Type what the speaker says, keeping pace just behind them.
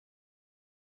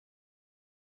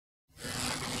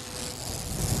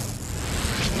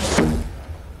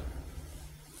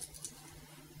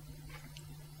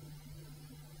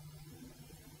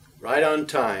Right on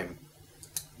time.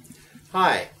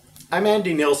 Hi, I'm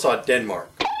Andy Nilsson, Denmark.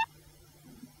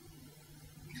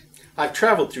 I've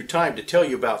traveled through time to tell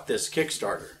you about this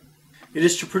Kickstarter. It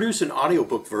is to produce an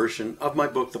audiobook version of my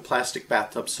book, The Plastic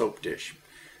Bathtub Soapdish.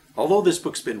 Although this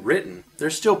book's been written,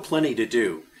 there's still plenty to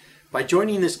do. By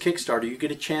joining this Kickstarter, you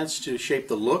get a chance to shape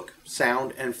the look,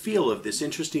 sound, and feel of this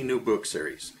interesting new book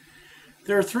series.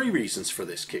 There are 3 reasons for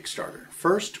this Kickstarter.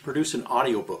 First, to produce an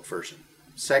audiobook version.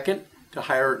 Second, to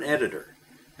hire an editor.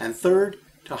 And third,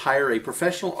 to hire a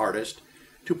professional artist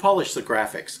to polish the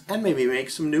graphics and maybe make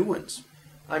some new ones.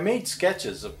 I made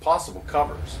sketches of possible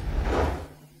covers.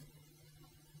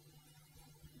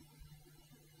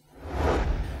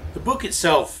 The book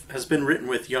itself has been written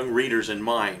with young readers in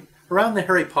mind, around the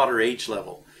Harry Potter age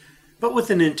level, but with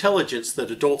an intelligence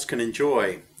that adults can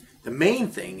enjoy. The main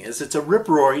thing is it's a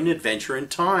rip-roaring adventure in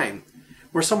time,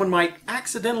 where someone might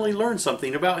accidentally learn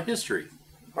something about history.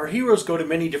 Our heroes go to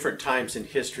many different times in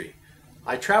history.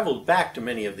 I traveled back to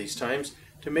many of these times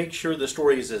to make sure the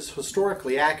story is as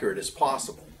historically accurate as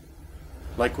possible.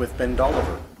 Like with Ben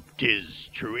Dolliver. 'Tis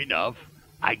true enough.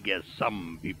 I guess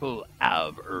some people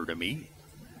have heard of me.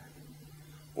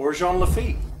 Or Jean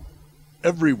Lafitte.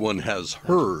 Everyone has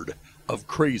heard of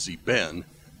Crazy Ben,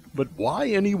 but why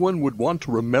anyone would want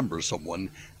to remember someone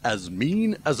as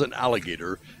mean as an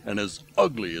alligator and as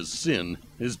ugly as sin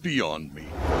is beyond me.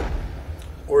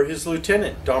 Or his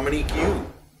lieutenant, Dominique Yu.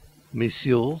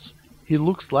 Messieurs, he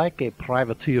looks like a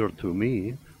privateer to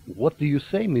me. What do you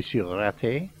say, Monsieur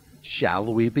Ratte?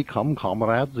 Shall we become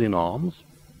comrades in arms?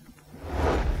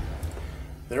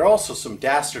 There are also some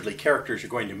dastardly characters you're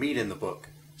going to meet in the book.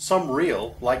 Some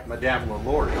real, like Madame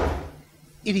LaLaurie.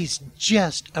 It is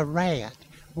just a rat.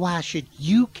 Why should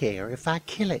you care if I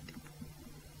kill it?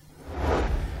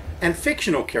 And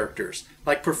fictional characters,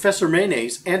 like Professor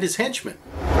Mayonnaise and his henchmen.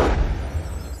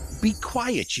 Be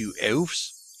quiet, you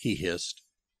oafs, he hissed.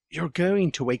 You're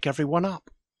going to wake everyone up.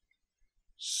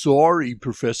 Sorry,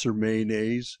 Professor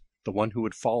Mayonnaise. The one who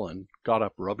had fallen got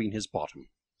up, rubbing his bottom.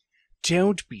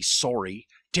 Don't be sorry.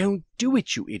 Don't do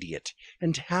it, you idiot.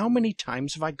 And how many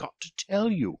times have I got to tell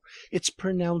you? It's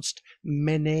pronounced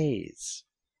mayonnaise.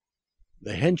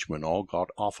 The henchmen all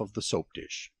got off of the soap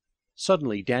dish.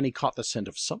 Suddenly, Danny caught the scent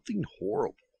of something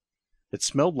horrible. It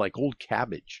smelled like old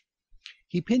cabbage.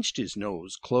 He pinched his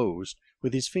nose closed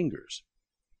with his fingers.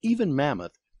 Even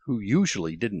Mammoth, who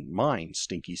usually didn't mind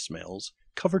stinky smells,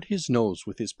 covered his nose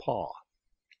with his paw.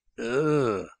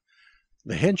 Ugh!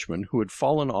 The henchman, who had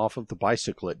fallen off of the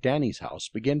bicycle at Danny's house,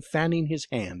 began fanning his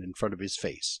hand in front of his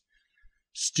face.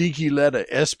 Stinky letter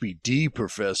SPD,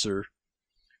 Professor.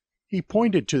 He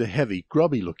pointed to the heavy,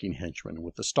 grubby-looking henchman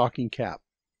with the stocking cap.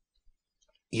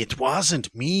 It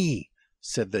wasn't me,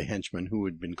 said the henchman who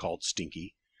had been called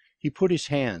Stinky. He put his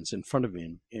hands in front of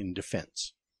him in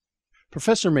defense.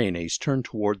 Professor Mayonnaise turned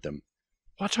toward them.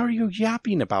 What are you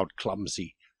yapping about,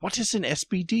 clumsy? What is an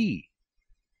SPD?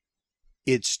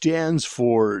 It stands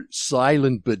for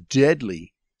silent but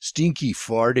deadly. Stinky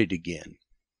farted again.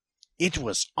 It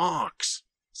was Ox,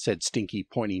 said Stinky,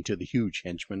 pointing to the huge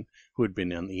henchman who had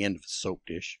been on the end of the soap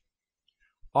dish.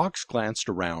 Ox glanced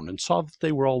around and saw that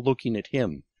they were all looking at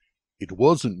him. It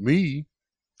wasn't me.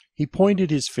 He pointed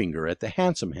his finger at the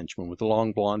handsome henchman with the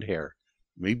long blonde hair.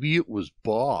 Maybe it was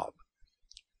Bob.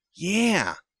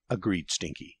 Yeah, agreed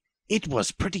Stinky. It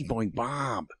was Pretty Boy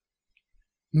Bob.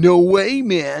 No way,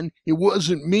 man. It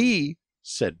wasn't me,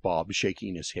 said Bob,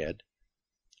 shaking his head.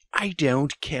 I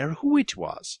don't care who it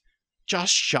was.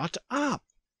 Just shut up.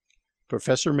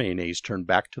 Professor Mayonnaise turned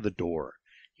back to the door.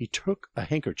 He took a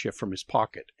handkerchief from his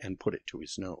pocket and put it to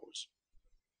his nose.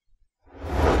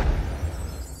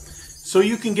 So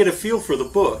you can get a feel for the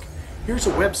book, here's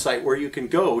a website where you can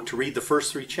go to read the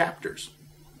first 3 chapters.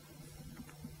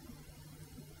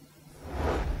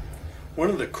 One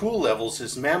of the cool levels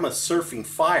is Mammoth surfing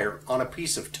fire on a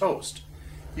piece of toast.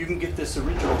 You can get this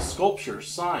original sculpture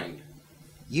signed.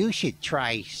 You should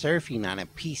try surfing on a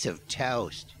piece of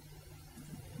toast.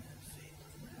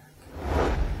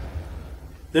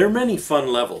 There are many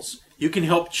fun levels. You can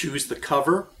help choose the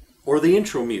cover or the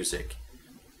intro music.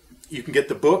 You can get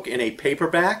the book in a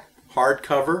paperback,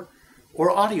 hardcover, or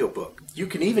audiobook. You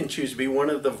can even choose to be one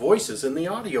of the voices in the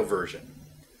audio version.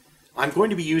 I'm going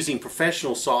to be using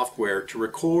professional software to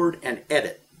record and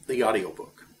edit the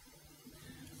audiobook.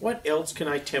 What else can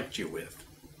I tempt you with?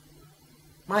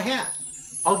 My hat.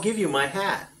 I'll give you my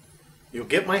hat. You'll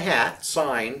get my hat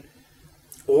signed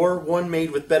or one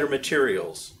made with better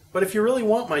materials. But if you really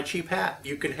want my cheap hat,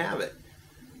 you can have it.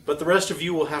 But the rest of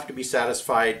you will have to be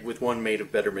satisfied with one made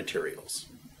of better materials.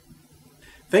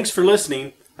 Thanks for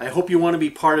listening. I hope you want to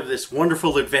be part of this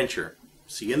wonderful adventure.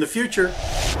 See you in the future.